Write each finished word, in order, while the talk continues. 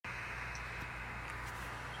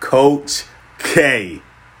Coach K.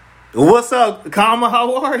 What's up, Kama?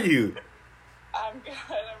 How are you? I'm good.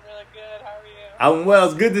 I'm really good. How are you? I'm well.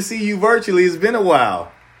 It's good to see you virtually. It's been a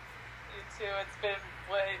while. You too. It's been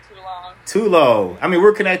way too long. Too low. I mean,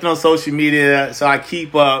 we're connected on social media, so I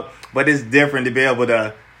keep up, but it's different to be able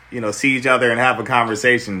to, see each other and have a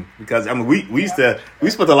conversation because we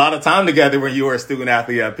spent a lot of time together when you were a student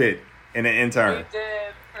athlete at Pitt and an intern. We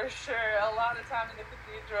did, for sure. A lot of time in the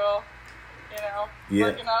cathedral,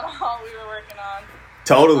 working on all we were working on.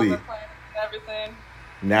 Totally. Summer plans and everything.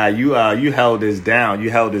 Now you held this down. You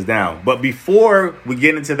held this down. But before we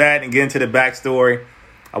get into that and get into the backstory,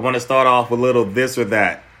 I want to start off with a little this or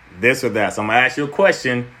that. This or that. So I'm gonna ask you a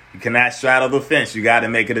question. You cannot straddle the fence. You got to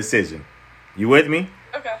make a decision. You with me?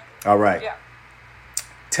 Okay. All right. Yeah.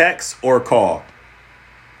 Text or call?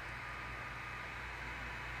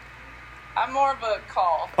 I'm more of a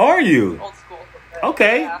call. Are you? Old school.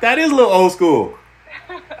 Okay, Yeah. that is a little old school.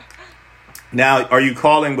 Now, are you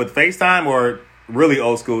calling with FaceTime or really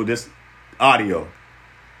old school, just audio?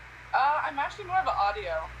 I'm actually more of an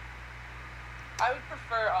audio. I would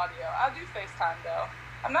prefer audio. I'll do FaceTime though.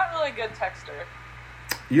 I'm not really a good texter.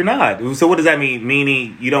 You're not. So what does that mean?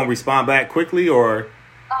 Meaning you don't respond back quickly or?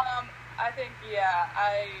 I think,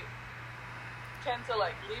 I tend to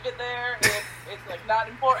leave it there if it's not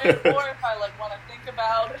important or if I want to think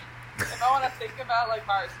about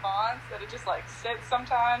my response, that it just sits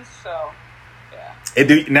sometimes. So yeah.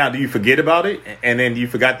 Now, do you forget about it and then you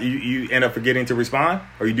end up forgetting to respond,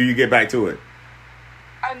 or do you get back to it?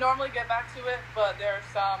 I normally get back to it, but there are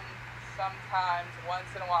sometimes once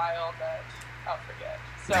in a while that I'll forget.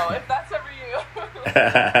 So if that's ever you.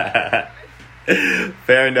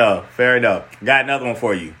 Fair enough. Got another one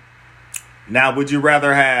for you. Now, would you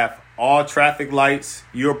rather have all traffic lights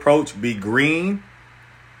you approach be green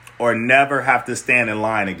or never have to stand in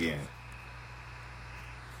line again?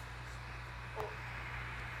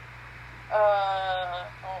 Oh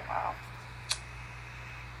wow.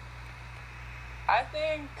 I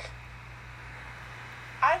think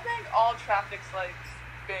all traffic lights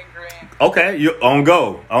being green. Okay, you on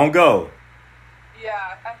go.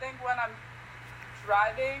 Yeah, I think when I'm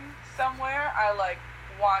driving somewhere, I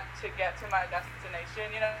want to get to my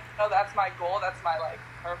destination. That's my goal. That's my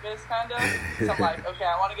purpose, kind of. So I'm okay,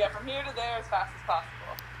 I want to get from here to there as fast as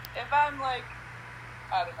possible. If I'm I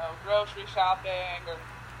don't know, grocery shopping or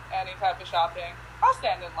any type of shopping, I'll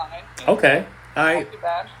stand in line. Okay, all right. Not too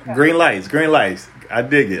bad. Okay. Green lights. I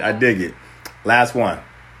dig it. Last one.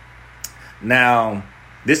 Now,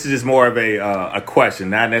 this is just more of a question,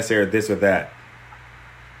 not necessarily this or that.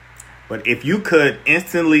 But if you could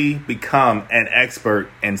instantly become an expert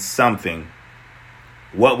in something,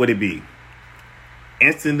 what would it be?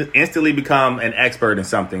 Instantly become an expert in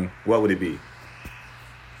something, what would it be?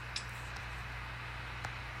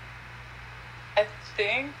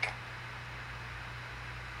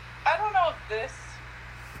 I don't know if this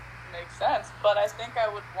makes sense, but I think I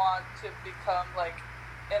would want to become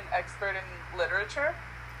an expert in literature,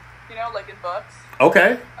 in books.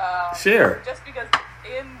 Okay, sure. Just because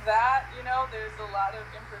in that, there's a lot of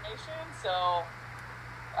information, so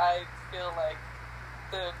I feel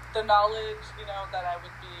the knowledge, that I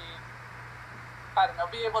would be able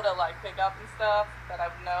to be able to pick up and stuff that I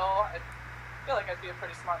would know. I feel like I'd be a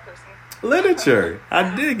pretty smart person. Literature.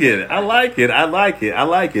 I dig it. I like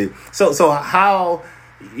it. So how,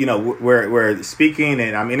 we're speaking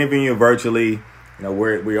and I'm interviewing you virtually.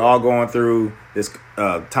 We're all going through this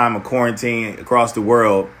time of quarantine across the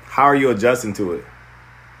world. How are you adjusting to it?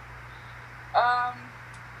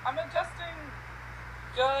 I'm adjusting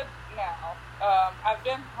good now. I've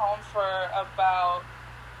been home for about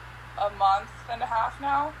a month and a half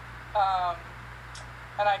now,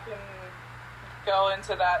 and I can go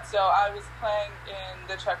into that. So I was playing in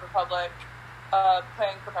the Czech Republic,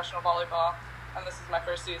 playing professional volleyball, and this is my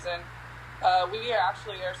first season.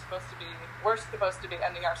 We're supposed to be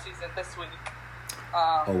ending our season this week.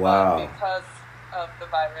 Oh wow! But because of the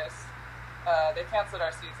virus, they canceled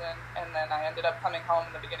our season, and then I ended up coming home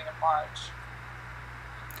in the beginning of March.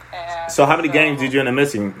 And so how many games did you end up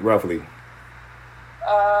missing, roughly?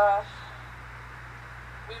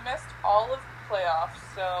 We missed all of the playoffs,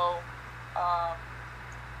 so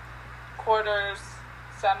quarters,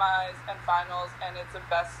 semis, and finals, and it's a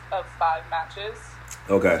best of 5 matches.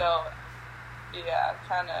 Okay. So, yeah,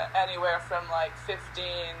 kind of anywhere from 15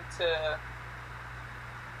 to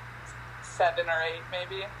 7 or 8,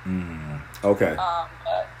 maybe. Okay.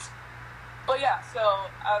 But yeah, so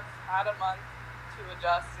I've had a month to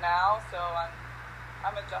adjust now, so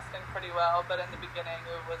I'm adjusting pretty well. But in the beginning,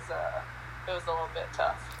 it was a little bit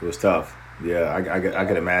tough. It was tough. Yeah, I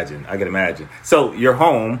could imagine. I could imagine. So you're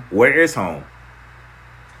home. Where is home?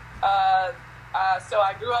 So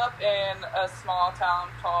I grew up in a small town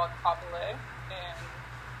called Kapolei, and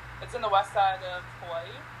it's in the west side of Hawaii.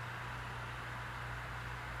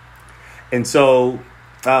 And so,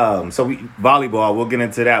 volleyball. We'll get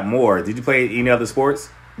into that more. Did you play any other sports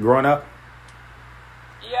growing up?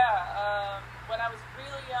 Yeah, when I was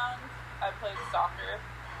really young, I played soccer,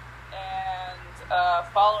 and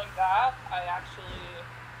following that,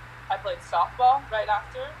 I played softball right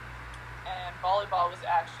after, and volleyball was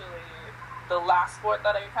actually the last sport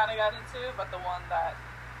that I kind of got into, but the one that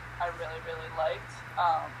I really, really liked.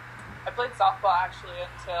 I played softball actually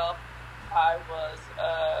until I was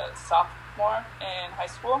a sophomore in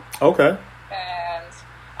high school. Okay. And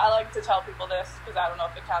I like to tell people this because I don't know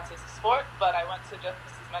if it counts as a sport, but I went to just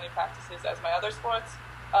as many practices as my other sports.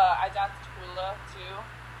 I danced hula too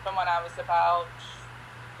from when I was about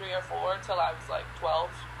 3 or 4 till I was like 12.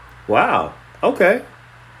 Wow. Okay.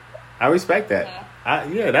 I respect that. Mm-hmm.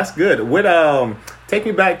 Yeah, that's good. Take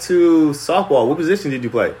me back to softball. What position did you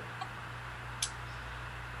play?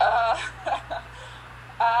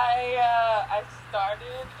 I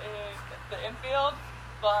started in the infield,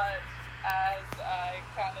 but as I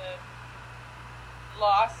kind of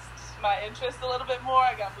lost my interest a little bit more,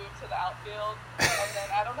 I got moved to the outfield. And then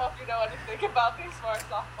I don't know if you know anything about these for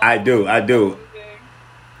softball. I do. Moving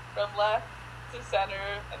from left to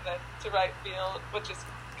center and then to right field, which is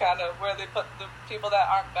kind of where they put the people that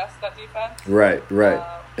aren't best at defense. Right.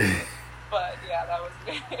 But yeah, that was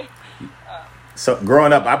me. So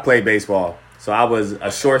growing up, I played baseball. So I was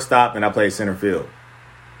a shortstop and I played center field.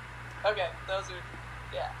 Okay, those are,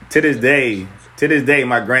 yeah. To this day,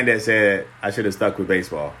 my granddad said I should have stuck with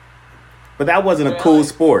baseball. But that wasn't a cool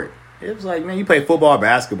sport. It was like, man, you play football,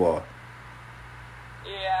 basketball.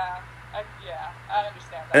 Yeah, I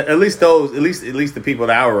understand that. At least the people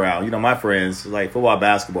that I were around, my friends, like football,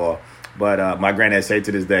 basketball. But my granddad said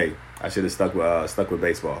to this day, I should have stuck with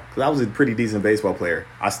baseball because I was a pretty decent baseball player.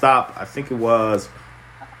 I stopped. I think it was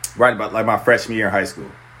right about like my freshman year in high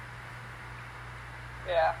school.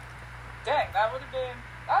 Yeah. Dang, that would have been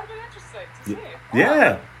interesting to see.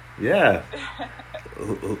 Wow. Yeah.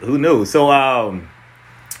 Who knew? So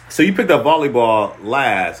you picked up volleyball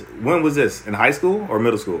last. When was this? In high school or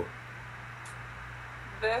middle school?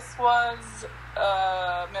 This was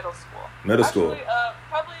middle school. Middle school. Actually,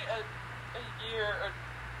 probably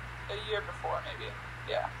a year before, maybe.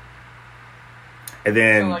 Yeah. And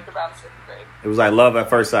then so like around 6th grade. It was like love at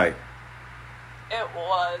first sight. It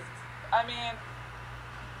was. I mean,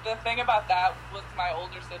 the thing about that was my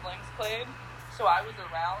older siblings played, so I was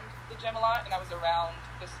around the gym a lot and I was around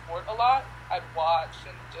the sport a lot. I'd watch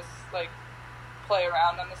and just like play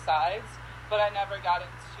around on the sides, but I never got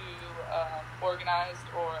into organized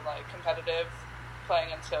or like competitive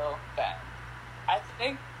playing until then. I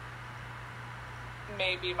think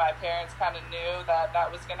maybe my parents kind of knew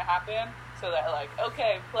that was going to happen, so they're like,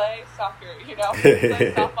 okay, play soccer,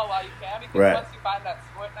 play softball while you can, because right. Once you find that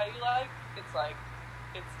sport that you like, it's like,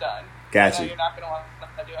 it's done. Gotcha. You're not going to want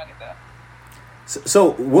to do anything.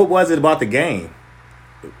 So what was it about the game,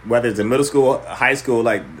 whether it's in middle school, high school,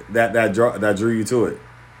 like that drew you to it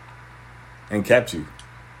and kept you?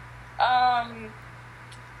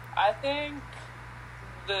 I think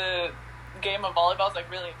the game of volleyball is like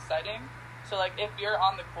really exciting. So like if you're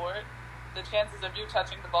on the court, the chances of you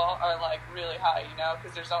touching the ball are like really high,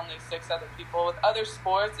 because there's only 6 other people. With other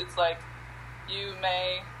sports, it's like you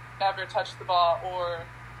may never touch the ball, or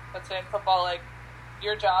let's say in football, like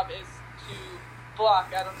your job is to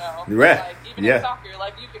block. I don't know. Right. Like even in soccer,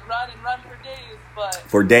 like you can run and run for days, but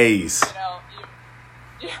for days,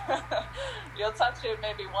 you'll touch it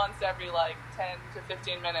maybe once every like 10 to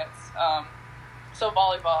 15 minutes. So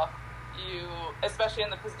volleyball, especially in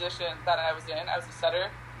the position that I was in, I was a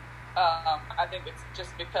setter. I think it's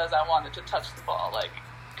just because I wanted to touch the ball like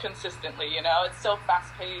consistently. It's so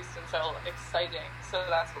fast paced and so exciting. So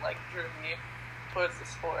that's what like drew me towards the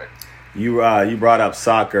sport. You brought up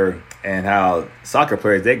soccer and how soccer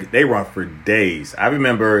players they run for days. I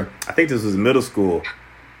remember, I think this was middle school.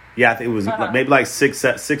 Yeah, I think it was maybe like sixth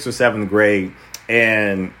or 7th grade,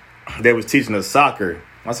 and they was teaching us soccer.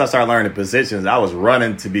 Once I started learning the positions, I was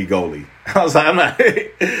running to be goalie. I was like,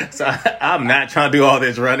 I'm not trying to do all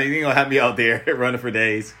this running. You gonna have me out there running for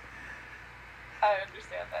days. I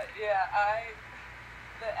understand that. Yeah,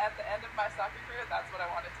 at the end of my soccer career, that's what I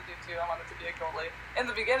wanted to do too. I wanted to be a goalie. In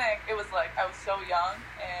the beginning, it was like I was so young,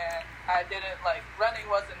 and I didn't like running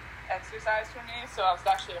wasn't exercise for me, so I was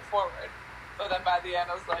actually a forward. But then by the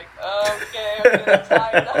end, I was like, okay, I'm getting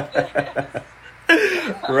tired of this.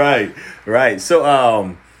 Right. So,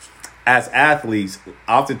 as athletes,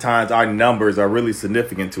 oftentimes our numbers are really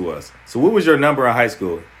significant to us. So what was your number in high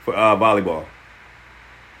school for volleyball?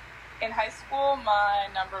 In high school, my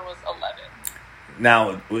number was 11.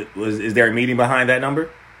 Now, is there a meaning behind that number?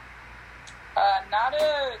 Not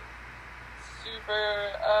a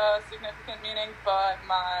super significant meaning, but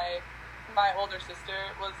my older sister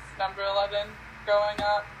was number 11 growing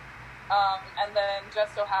up. And then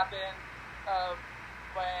just so happened,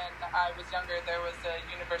 when I was younger, there was a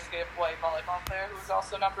University of Hawaii volleyball player who was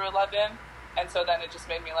also number 11. And so then it just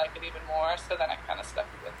made me like it even more. So then I kind of stuck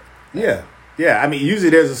with it. Yeah. Yeah. I mean, usually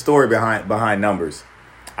there's a story behind numbers.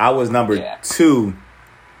 I was number 2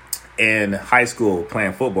 in high school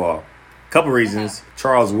playing football. Couple reasons.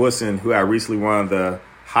 Charles Woodson, who I recently won the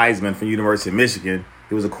Heisman from University of Michigan,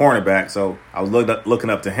 he was a cornerback, so I was looking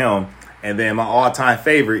up to him. And then my all-time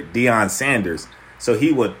favorite, Deion Sanders. So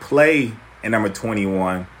he would play in number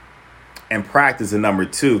 21 and practice in number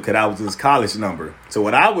 2 because that was his college number. So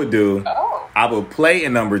what I would do, I would play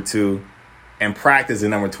in number 2 and practice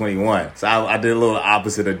in number 21. So I did a little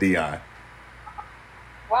opposite of Deion.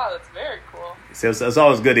 Wow, that's very cool. So it's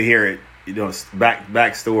always good to hear it,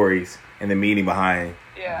 back stories and the meaning behind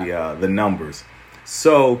the numbers.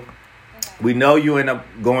 So we know you end up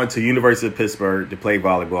going to University of Pittsburgh to play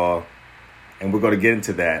volleyball, and we're going to get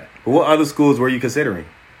into that. But what other schools were you considering?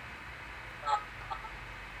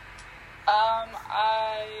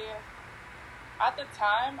 At the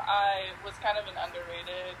time, I was kind of an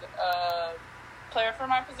underrated player for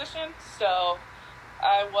my position, so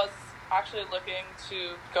I was actually looking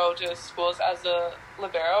to go to schools as a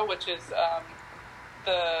libero, which is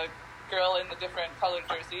the girl in the different colored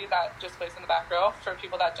jersey that just plays in the back row, for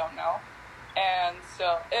people that don't know. And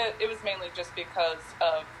so it was mainly just because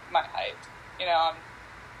of my height. You know, I'm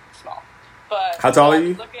small. But how tall are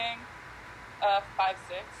you? Looking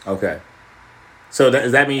 5'6". Okay. So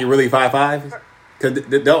does that mean you're really 5'5"?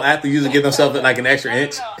 Because don't have to usually give themselves like an extra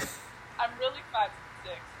inch. No. I'm really 5'6".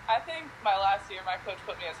 I think my last year my coach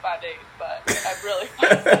put me as 5'8", but I'm really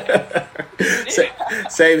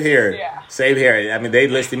 5'6". Same here. Yeah. Same here. I mean, they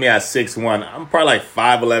listed me as 6'1". I'm probably like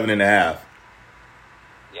 5'11" and a half.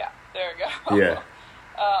 Yeah, there we go. Yeah.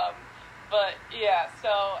 But yeah, so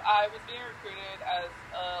I was being recruited as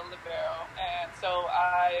a libero, and so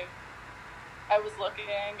I was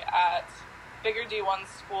looking at bigger D1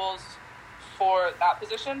 schools for that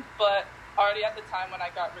position, but already at the time when I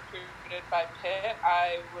got recruited by Pitt,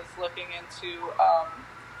 I was looking into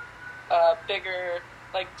bigger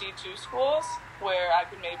like D2 schools where I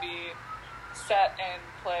could maybe set and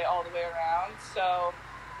play all the way around. So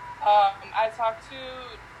I talked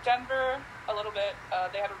to Denver a little bit.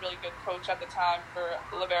 They had a really good coach at the time for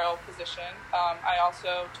the libero position. I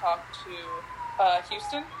also talked to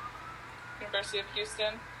Houston, University of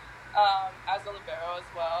Houston, as a libero as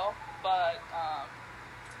well. But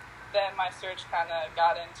then my search kind of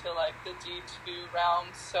got into like the D2 realm.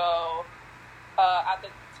 So at the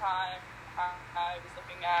time, I was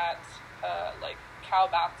looking at like Cal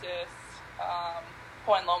Baptist,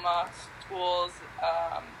 Point Loma schools,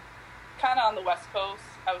 kind of on the West Coast.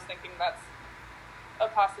 I was thinking that's a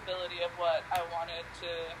possibility of what I wanted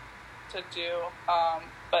to do.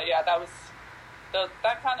 But yeah,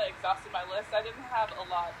 that kind of exhausted my list. I didn't have a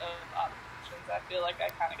lot of options. I feel like I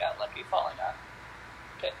kind of got lucky falling on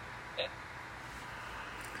Pitt.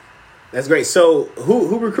 That's great. So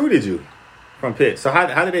who recruited you from Pitt? So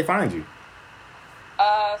how did they find you?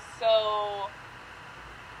 So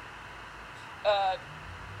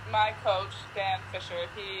my coach, Dan Fisher,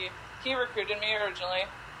 he recruited me originally,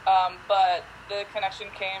 but the connection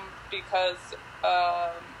came because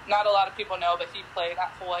not a lot of people know, but he played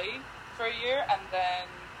at Hawaii for a year and then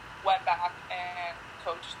went back and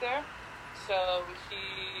coached there. So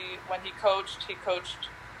when he coached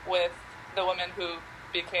with the woman who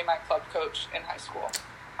became my club coach in high school.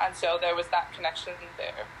 And so there was that connection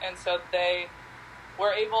there. And so they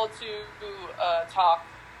were able to talk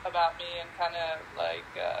about me and kind of like,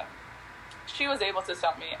 she was able to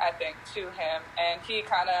sell me, I think, to him. And he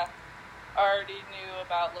kind of already knew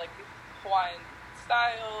about like Hawaiian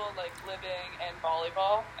style, like living and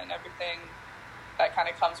volleyball and everything that kind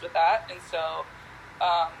of comes with that. And so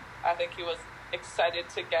I think he was excited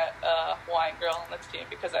to get a Hawaiian girl on the team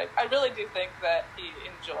because I really do think that he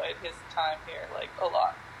enjoyed his time here like a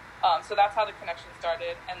lot. So that's how the connection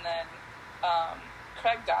started. And then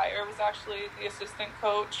Craig Dyer was actually the assistant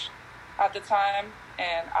coach at the time,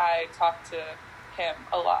 and I talked to him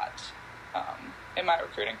a lot in my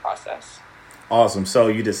recruiting process. Awesome. So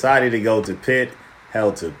you decided to go to Pitt,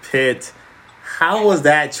 held to Pitt. How was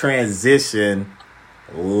that transition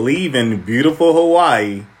leaving beautiful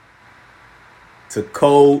Hawaii to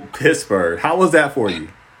cold Pittsburgh. How was that for you?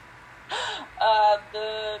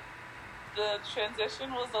 The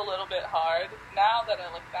transition was a little bit hard. Now that I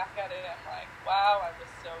look back at it, I'm like, wow, I was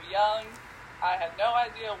so young. I had no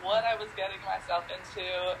idea what I was getting myself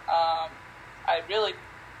into. I really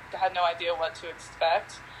had no idea what to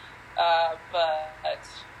expect. But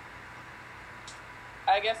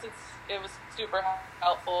I guess it was super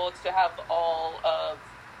helpful to have all of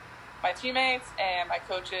my teammates and my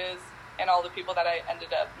coaches and all the people that I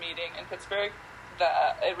ended up meeting in Pittsburgh.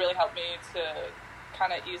 That it really helped me to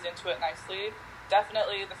kind of ease into it nicely.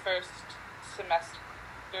 Definitely the first semester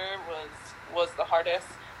was the hardest,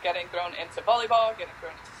 getting thrown into volleyball, getting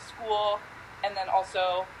thrown into school, and then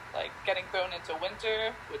also like getting thrown into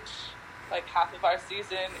winter, which like half of our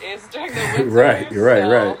season is during the winter. Right.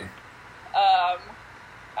 I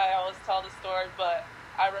always tell the story, but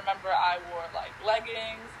I remember I wore like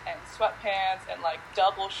leggings and sweatpants and like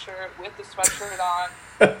double shirt with the sweatshirt on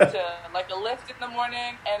to like a lift in the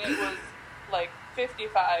morning, and it was like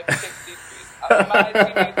 55, 60 degrees. My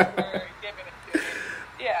teammates were giving it to me.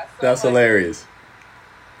 Yeah. So that's hilarious.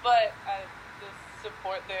 But the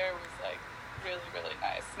support there was like really, really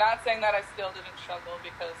nice. Not saying that I still didn't struggle,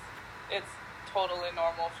 because it's totally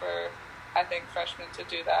normal for, I think, freshmen to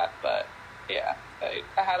do that. But yeah,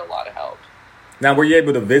 I had a lot of help. Now, were you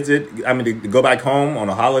able to visit, to go back home on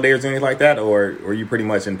a holiday or anything like that, or were you pretty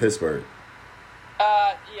much in Pittsburgh?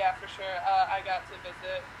 Yeah, for sure. I got to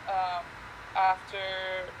visit.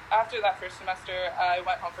 After that first semester, I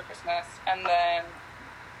went home for Christmas, and then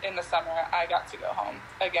in the summer, I got to go home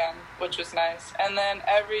again, which was nice. And then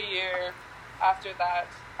every year after that,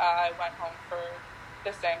 I went home for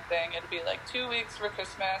the same thing. It'd be like 2 weeks for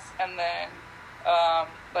Christmas, and then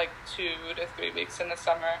like 2 to 3 weeks in the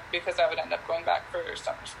summer, because I would end up going back for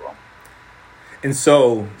summer school. And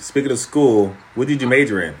so, speaking of school, what did you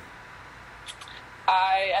major in?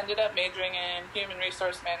 I ended up majoring in human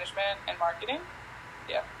resource management and marketing.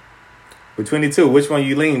 Yeah. Between the two, which one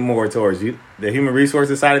you lean more towards? The human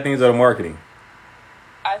resources side of things or the marketing?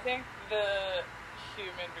 I think the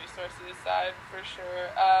human resources side for sure.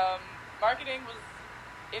 Marketing was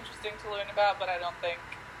interesting to learn about, but I don't think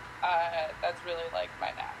that's really like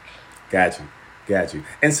my knack. Got you.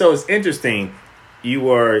 And so it's interesting. You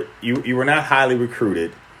were not highly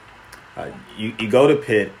recruited. You go to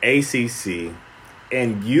Pitt, ACC,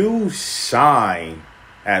 and you shine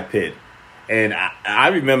at Pitt. And I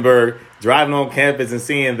remember driving on campus and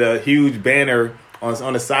seeing the huge banner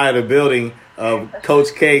on the side of the building of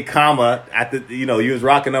Coach K, at the, you was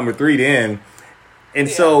rocking number 3 then. And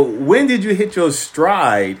yeah. So when did you hit your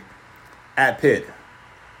stride at Pitt?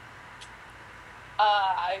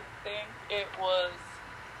 I think it was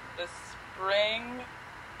the spring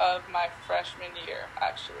of my freshman year,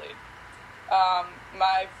 actually.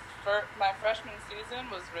 My freshman season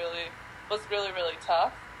was really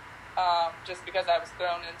tough, just because I was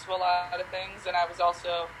thrown into a lot of things, and I was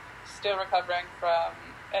also still recovering from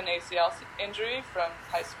an ACL injury from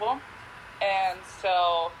high school, and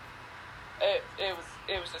so it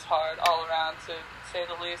was just hard all around, to say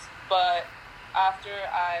the least. But after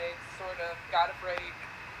I sort of got a break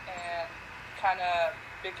and kind of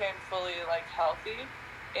became fully like healthy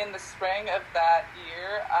in the spring of that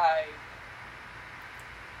year, I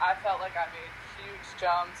felt like I made huge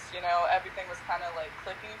jumps. Everything was kind of like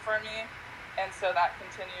clicking for me, and so that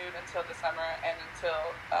continued until the summer and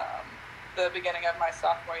until the beginning of my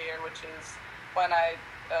sophomore year, which is when I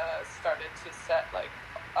started to set like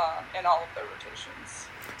in all of the rotations.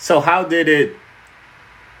 So how did it?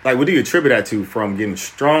 Like, what do you attribute that to? From getting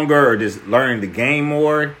stronger, or just learning the game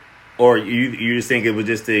more, or you just think it was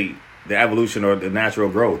just the evolution or the natural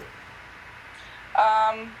growth?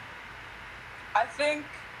 I think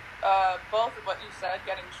both of what you said,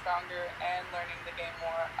 getting stronger and learning the game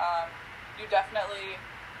more. You definitely,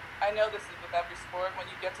 I know this is with every sport, when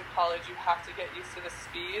you get to college, you have to get used to the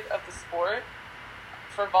speed of the sport.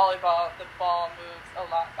 For volleyball, the ball moves a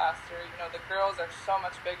lot faster. The girls are so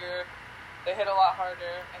much bigger. They hit a lot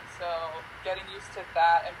harder, and so getting used to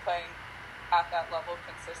that and playing at that level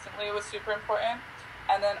consistently was super important.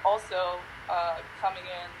 And then also coming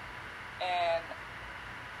in, and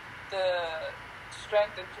the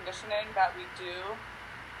strength and conditioning that we do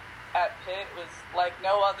at Pitt was like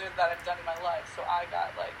no other that I've done in my life. So I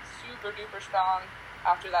got like super duper strong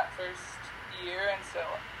after that first year, and so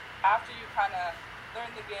after you kind of learn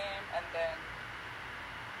the game and then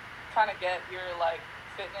kind of get your like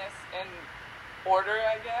fitness in order,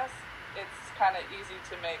 I guess, it's kind of easy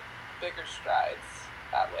to make bigger strides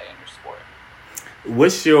that way in your sport.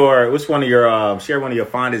 Share one of your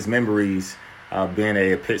fondest memories of being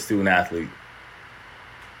a Pitt student athlete?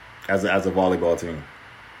 as a volleyball team?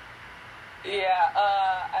 Yeah,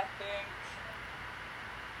 I think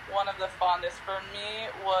one of the fondest for me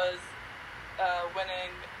was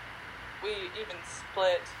winning. We even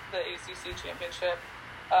split the ACC championship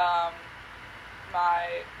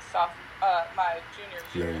my junior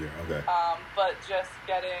year. Junior year, okay. But just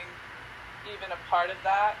getting even a part of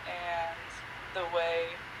that and the way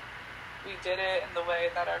we did it and the way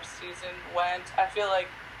that our season went, I feel like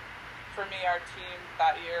for me, our team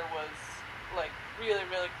that year was like really,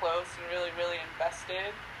 really close and really, really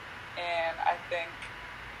invested. And I think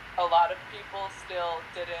a lot of people still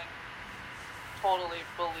didn't totally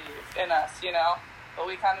believe in us, you know, but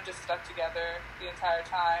we kind of just stuck together the entire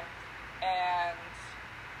time. And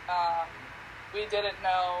we didn't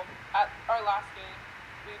know at our last game,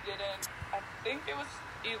 I think it was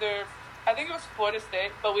Florida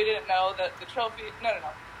State, but we didn't know that the trophy,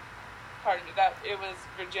 pardon me, that it was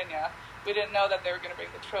Virginia. We didn't know that they were going to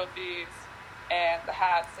bring the trophies and the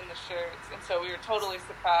hats and the shirts, and so we were totally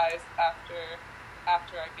surprised after our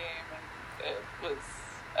game, and it was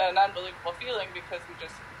an unbelievable feeling because we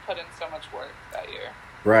just put in so much work that year.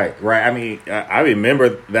 Right. I mean, I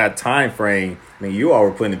remember that time frame. I mean, you all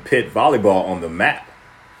were putting Pitt volleyball on the map,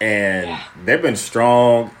 and they've been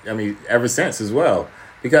strong, I mean, ever since as well.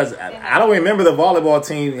 Because I don't remember the volleyball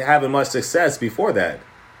team having much success before that.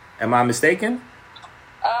 Am I mistaken?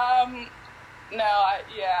 No,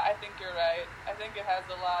 I think you're right. I think it has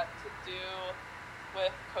a lot to do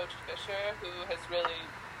with Coach Fisher, who has really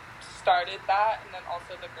started that, and then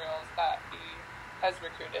also the girls that he has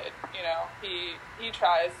recruited. You know, he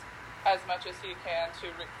tries as much as he can to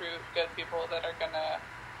recruit good people that are going to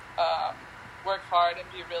work hard and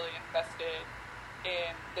be really invested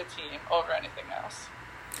in the team over anything else.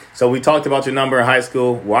 So we talked about your number in high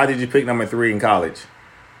school. Why did you pick number 3 in college?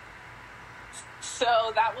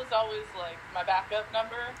 So that was always like my backup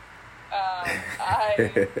number.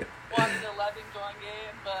 I wanted 11 going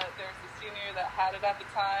in, but there's a senior that had it at the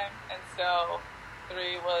time, and so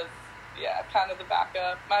 3 was kind of the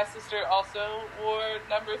backup. My sister also wore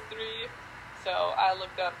number 3, so I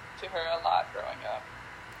looked up to her a lot growing up.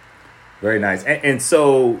 Very nice. And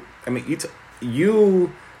so, I mean,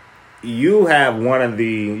 you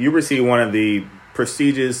received one of the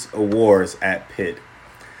prestigious awards at Pitt.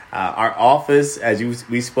 Our office, as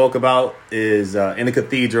we spoke about, is in the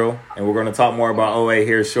Cathedral, and we're going to talk more about OA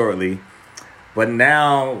here shortly. But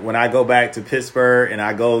now, when I go back to Pittsburgh and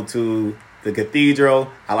I go to the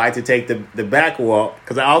Cathedral, I like to take the back walk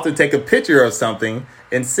because I often take a picture of something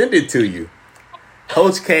and send it to you.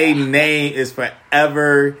 Coach K's name is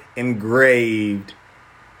forever engraved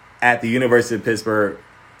at the University of Pittsburgh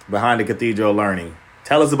behind the Cathedral of Learning.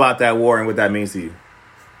 Tell us about that award and what that means to you.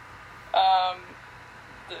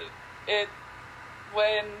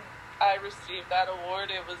 When I received that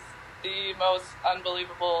award, it was the most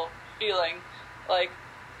unbelievable feeling. Like,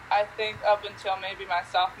 I think up until maybe my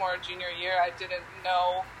sophomore or junior year, I didn't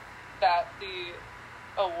know that the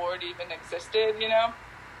award even existed, you know?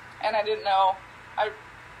 And I didn't know. I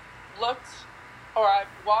walked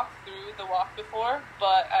through the walk before,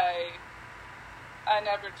 but I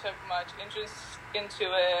never took much interest into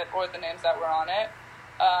it or the names that were on it.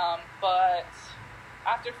 But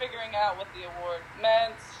after figuring out what the award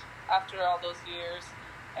meant after all those years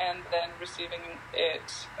and then receiving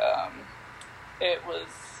it, it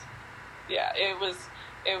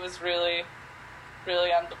was really,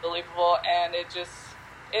 really unbelievable, and it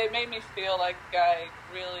made me feel like I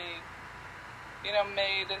really, you know,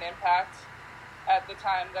 made an impact at the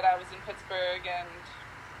time that I was in Pittsburgh, and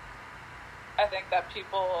I think that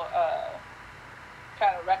people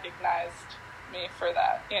kind of recognized me for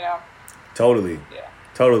that, you know. Totally. Yeah.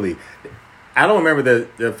 Totally. I don't remember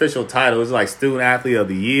the official title. It was like Student Athlete of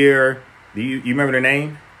the Year. Do you remember the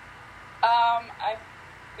name? I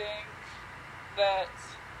think that...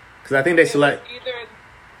 Because I think they select... either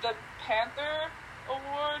the Panther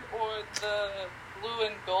Award or the Blue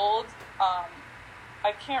and Gold.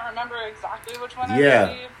 I can't remember exactly which one I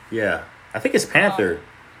received. Yeah. I think it's Panther.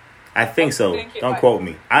 I think so. Don't might quote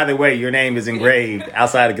me. Either way, your name is engraved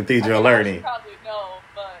outside of Cathedral of Learning. I probably know,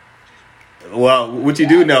 but... Well, what you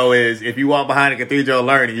do know is if you walk behind the Cathedral of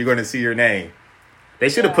Learning, you're going to see your name. They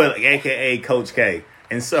should have put AKA Coach K.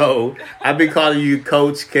 And so I've been calling you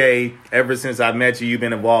Coach K ever since I met you. You've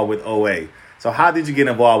been involved with OA. So how did you get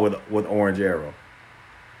involved with Orange Arrow?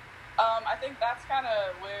 I think that's kind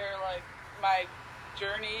of where like my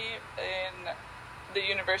journey in the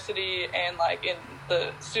university and like in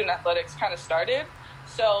the student athletics kind of started.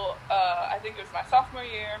 So I think it was my sophomore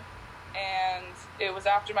year, and it was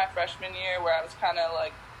after my freshman year where I was kind of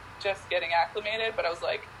like just getting acclimated, but I was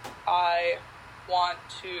like, I want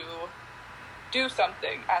to do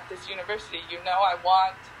something at this university. I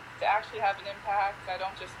want to actually have an impact. I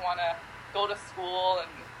don't just want to go to school and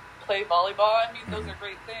play volleyball. I mean, those are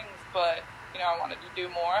great things, but, I wanted to do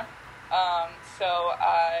more. So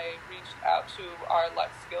I reached out to our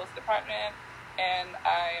life skills department, and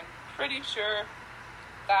I'm pretty sure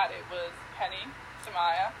that it was Penny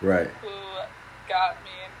Samaya who got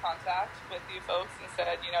me in contact with you folks and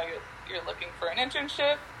said, you're looking for an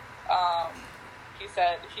internship. He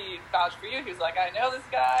said he vouched for you. He was like, I know this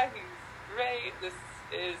guy. He's great. This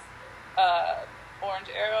is Orange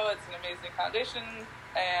Arrow. It's an amazing foundation,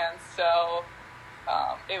 and so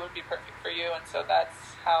it would be perfect for you. And so that's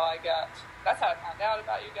how I found out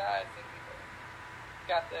about you guys and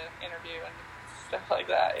got the interview and stuff like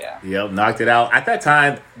that. Yeah. Yep, knocked it out. At that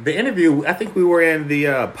time, the interview, I think we were in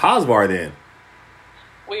the pause bar then.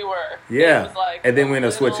 We were. Yeah. It was like and then we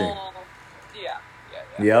ended up switching. Yeah.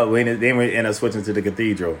 Yeah, then we ended up switching to the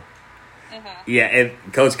Cathedral. Mm-hmm. Yeah,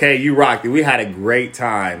 and Coach K, you rocked it. We had a great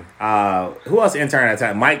time. Who else interned at that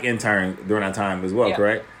time? Mike interned during that time as well,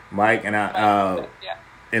 correct? Mike and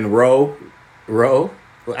and Roe.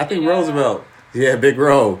 I think Roosevelt. Yeah, Big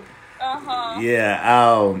Roe. Uh-huh.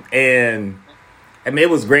 Yeah. And I mean, it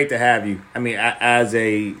was great to have you. I mean, as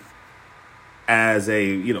a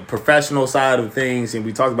professional side of things, and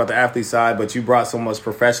we talked about the athlete side, but you brought so much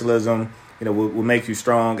professionalism. Will make you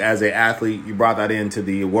strong as an athlete. You brought that into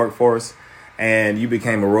the workforce, and you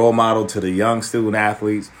became a role model to the young student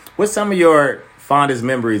athletes. What's some of your fondest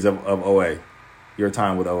memories of OA? Your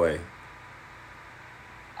time with OA?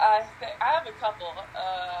 I have a couple.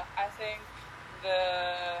 I think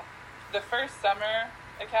the first summer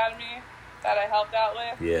academy that I helped out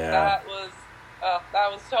with. Yeah. That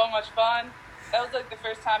was so much fun. That was like the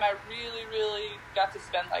first time I really, really got to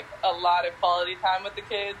spend like a lot of quality time with the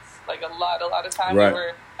kids. Like a lot of time.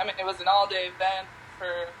 Right. It was an all-day event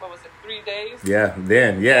for 3 days? Yeah.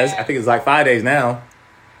 Then I think it's like 5 days now.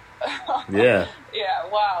 Yeah. Yeah.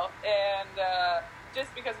 Wow. And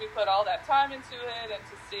just because we put all that time into it, and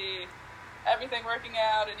to see everything working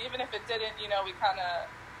out, and even if it didn't, we kind of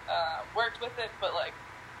worked with it, but like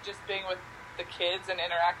just being with the kids and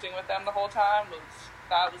interacting with them the whole time was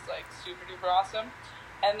like super duper awesome.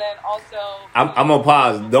 And then also, I'm gonna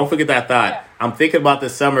pause. Don't forget that thought. Yeah. I'm thinking about the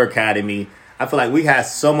summer academy. I feel like we had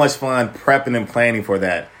so much fun prepping and planning for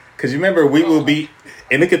that. Because you remember, we would be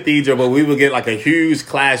in the Cathedral, but we would get like a huge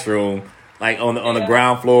classroom, like on the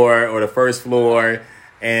ground floor or the first floor,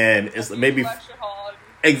 and it's maybe lecture hall.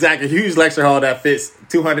 Exactly, huge lecture hall that fits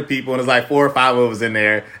 200 people, and there's like 4 or 5 of us in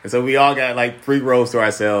there, and so we all got like 3 rows to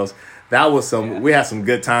ourselves. That was we had some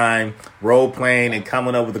good time role playing and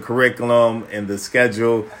coming up with the curriculum and the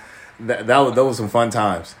schedule. Those were some fun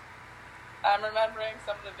times. I'm remembering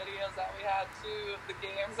some of the videos that we had too, the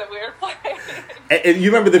games that we were playing. And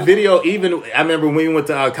you remember the video? Even I remember when we went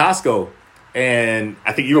to Costco, and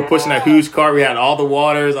I think you were pushing that huge cart. We had all the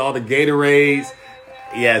waters, all the Gatorades.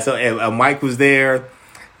 Yeah. So and Mike was there.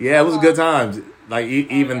 Yeah, it was a good time. Like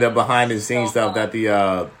even the behind the scenes stuff that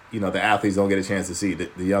the the athletes don't get a chance to see, the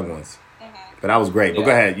young ones. Mm-hmm. But that was great. But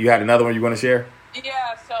go ahead. You had another one you want to share?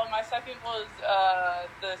 Yeah. So my second was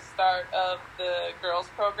the start of the girls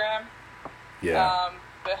program. Yeah.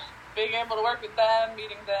 Being able to work with them,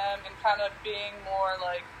 meeting them, and kind of being more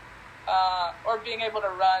like, or being able to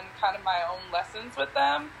run kind of my own lessons with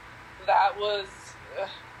them. That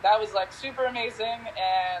was like super amazing,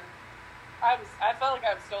 and I felt like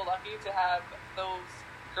I was so lucky to have those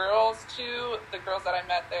girls too. The girls that I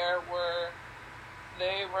met there were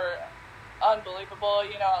unbelievable.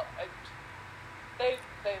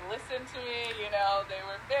 They listened to me. They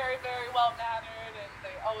were very, very well mannered, and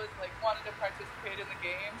they always like wanted to participate in the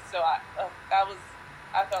game. So I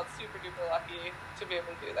felt super duper lucky to be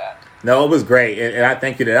able to do that. No, it was great, and I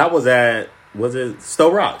thank you. That was it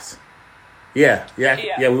Stowe Rocks? Yeah.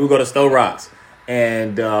 We would go to Stowe Rocks.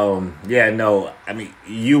 And, I mean,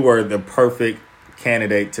 you were the perfect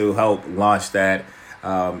candidate to help launch that.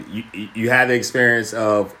 You had the experience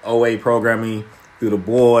of OA programming through the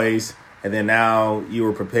boys, and then now you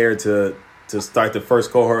were prepared to start the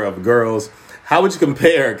first cohort of girls. How would you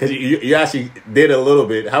compare, because you actually did a little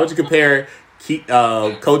bit, how would you compare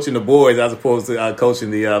coaching the boys as opposed to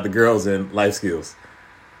coaching the girls in life skills?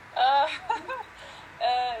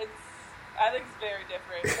 I think it's very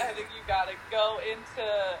different. I think you got to go into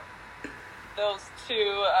those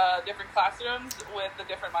 2 different classrooms with a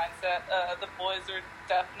different mindset. The boys are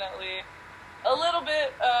definitely a little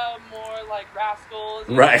bit more like rascals.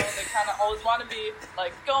 Right. They kind of always want to be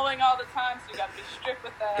like going all the time, so you got to be strict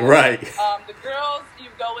with that. Right. The girls, you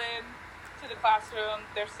go in to the classroom,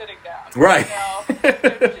 they're sitting down. Right. You know,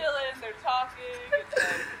 they're chilling, they're talking.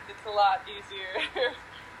 It's a lot easier.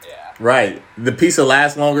 Yeah. Right. The pizza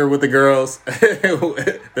lasts longer with the girls.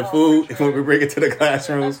 The food, for sure. when we bring it to the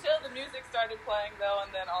classrooms. Until the music started playing, though,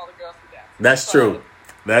 and then all the girls would dance. That's true.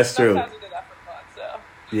 That's true. Sometimes we did that for fun, so.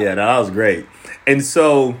 Yeah, that was great. And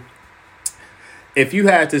so, if you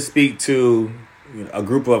had to speak to a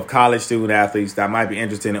group of college student athletes that might be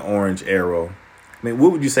interested in Orange Arrow, I mean,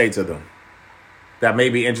 what would you say to them that may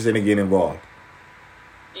be interested in getting involved?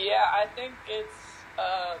 Yeah, I think it's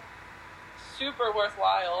super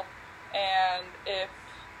worthwhile, and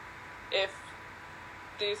if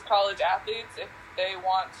these college athletes, if they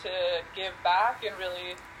want to give back and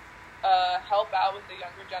really help out with the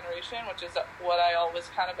younger generation, which is what I always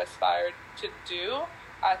kind of aspired to do,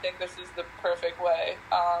 I think this is the perfect way.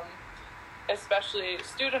 Especially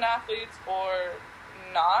student athletes or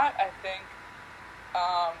not, I think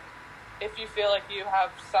if you feel like you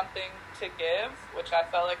have something to give, which I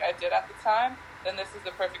felt like I did at the time, then this is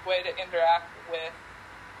the perfect way to interact with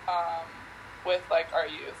like our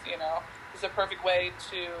youth. You know, it's a perfect way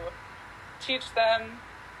to teach them,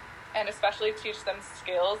 and especially teach them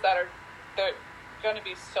skills they're going to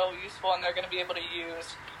be so useful and they're going to be able to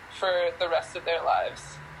use for the rest of their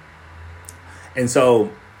lives. And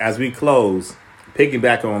so, as we close,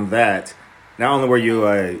 piggyback on that, not only were you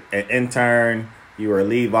an intern, you were a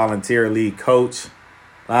lead volunteer, lead coach.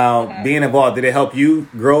 Being involved, did it help you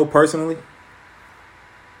grow personally?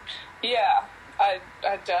 Yeah, I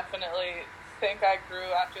definitely think I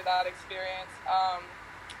grew after that experience.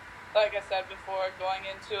 Like I said before, going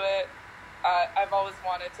into it, I've always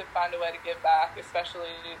wanted to find a way to give back,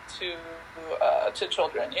 especially to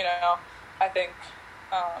children. You know, I think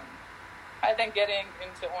getting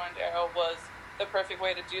into Orange Arrow was the perfect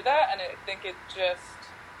way to do that, and I think it just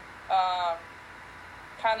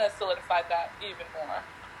kind of solidified that even more,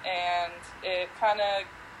 and it kind of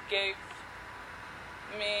gave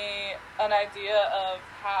me an idea of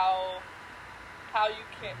how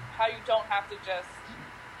you don't have to just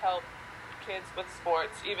help kids with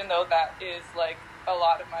sports, even though that is like a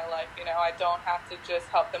lot of my life. You know, I don't have to just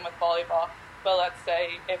help them with volleyball, but let's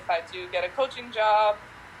say if I do get a coaching job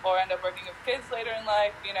or end up working with kids later in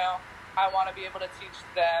life, you know, I want to be able to teach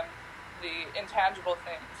them the intangible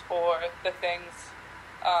things or the things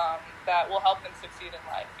that will help them succeed in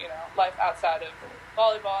life, you know, life outside of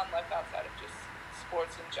volleyball and life outside of just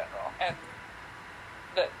sports in general. And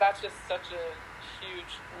that's just such a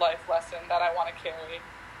huge life lesson that I want to carry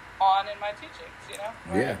on in my teachings, you know,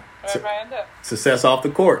 wherever I end up. Success off the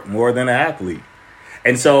court more than an athlete.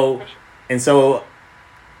 And so,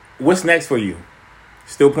 what's next for you?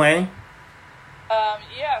 Still playing?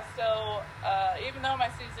 Yeah, so even though my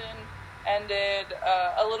season ended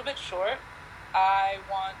a little bit short, I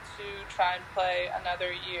want to try and play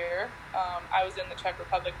another year. I was in the Czech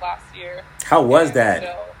Republic last year. How was that?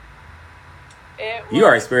 So you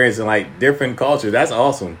are experiencing like different cultures. That's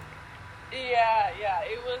awesome. Yeah.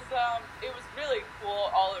 It was really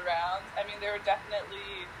cool all around. I mean, there were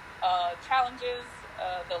definitely challenges,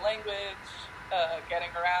 the language,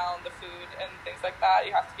 getting around, the food, and things like that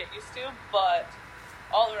you have to get used to. But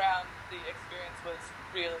all around, the experience was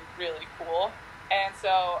really, really cool. And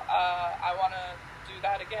so I want to do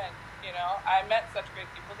that again. You know, I met such great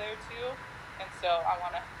people there too, and so I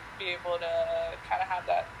want to be able to kind of have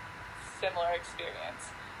that similar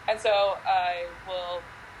experience. And so I will,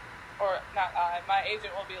 or not I, my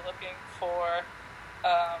agent will be looking for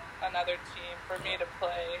another team for me to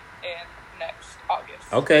play in next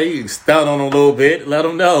August. Okay, you stun on them a little bit. Let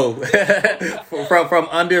them know. from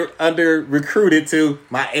under recruited to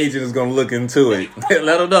my agent is going to look into it.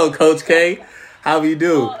 Let them know, Coach K. How you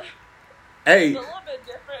do? Well, hey. It's a little bit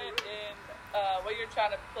different in when you're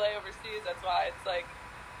trying to play overseas. That's why it's like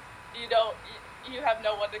you have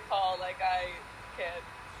no one to call. Like I can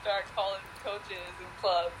start calling coaches and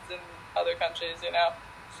clubs in other countries, you know.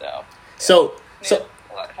 So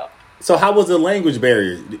a lot of help. So how was the language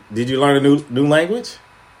barrier? Did you learn a new language?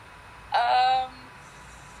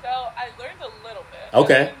 So I learned a little bit.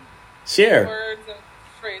 Okay. Share. Words and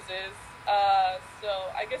phrases. So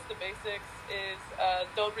I guess the basics is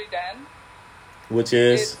Dobry den. Which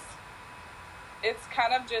is? It's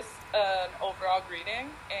kind of just an overall greeting,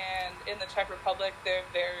 and in the Czech Republic, they're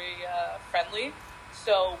very friendly.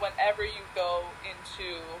 So whenever you go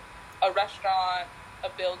into a restaurant, a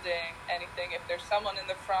building, anything, if there's someone in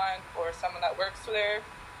the front or someone that works there,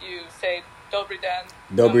 you say Dobry den.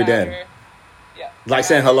 Dobry den. Yeah. Like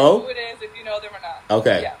saying hello? Who it is, if you know them or not.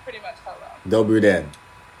 Okay. Yeah, pretty much hello. Dobry den.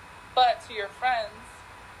 But to your friends,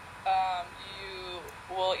 you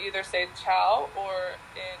will either say ciao or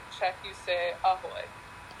in Czech you say ahoy.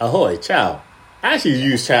 Ahoy, ciao. I actually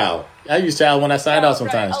use ciao. I use ciao when I sign out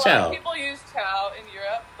sometimes. Right. A Ciao. lot of people use ciao in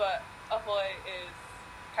Europe, but ahoy is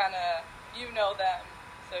kind of, you know them,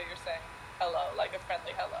 so you're saying hello, like a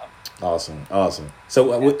friendly hello. Awesome.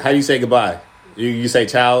 So how do you say goodbye? You say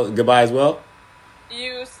ciao, goodbye as well?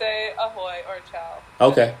 You say ahoy or ciao.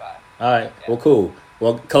 Okay. Goodbye. All right. Yeah. Well, cool.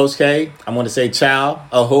 Well, Coach K, I'm going to say ciao,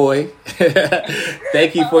 ahoy.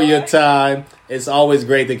 Thank you for your time. It's always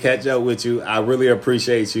great to catch up with you. I really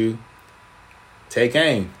appreciate you. Take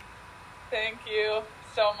aim. Thank you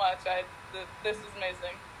so much. This is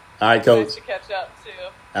amazing. All right, Coach. Nice to catch up, too.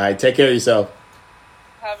 All right. Take care of yourself.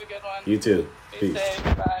 Have a good one. You too. Be Peace. safe.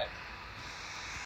 Bye.